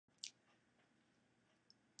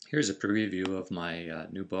Here's a preview of my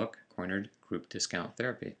new book, Cornered Group Discount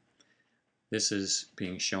Therapy. This is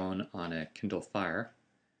being shown on a Kindle Fire,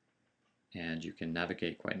 and you can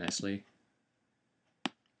navigate quite nicely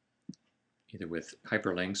either with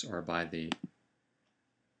hyperlinks or by the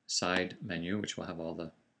side menu, which will have all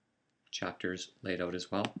the chapters laid out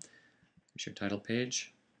as well. Here's your title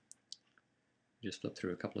page. Just flip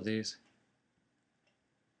through a couple of these.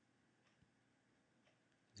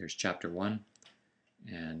 There's chapter 1,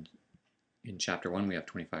 and in chapter 1 we have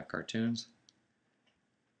 25 cartoons.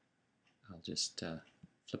 I'll just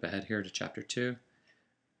flip ahead here to chapter 2,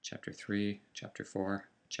 chapter 3, chapter 4,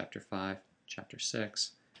 chapter 5, chapter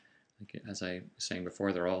 6. As I was saying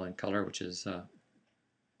before, they're all in color, which is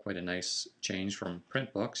quite a nice change from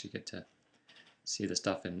print books. You get to see the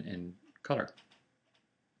stuff in color.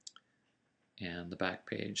 And the back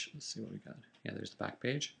page, let's see what we got. Yeah, there's the back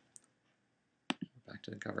page. Back to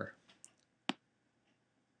the cover.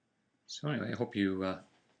 So anyway, I hope you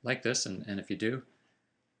like this, and if you do,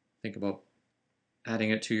 think about adding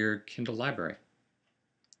it to your Kindle library.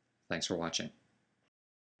 Thanks for watching.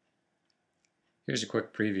 Here's a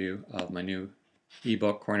quick preview of my new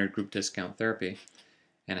ebook, Cornered Group Discount Therapy,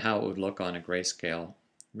 and how it would look on a grayscale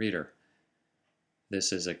reader.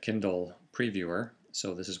 This is a Kindle Previewer,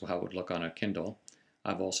 so this is how it would look on a Kindle.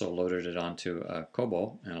 I've also loaded it onto a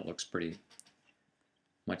Kobo, and it looks pretty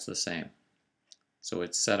much the same. So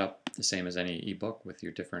it's set up the same as any ebook with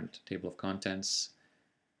your different table of contents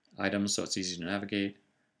items, so it's easy to navigate.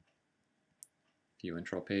 A few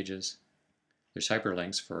intro pages. There's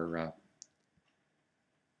hyperlinks for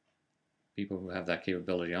people who have that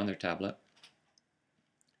capability on their tablet.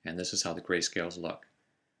 And this is how the grayscales look.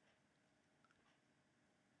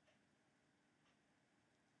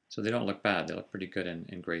 So they don't look bad. They look pretty good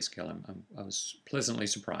in grayscale. I was pleasantly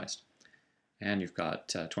surprised. And you've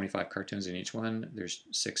got 25 cartoons in each one. There's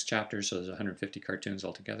 6 chapters, so there's 150 cartoons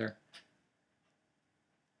altogether.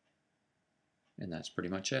 And that's pretty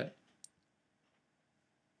much it.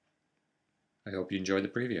 I hope you enjoyed the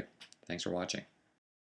preview. Thanks for watching.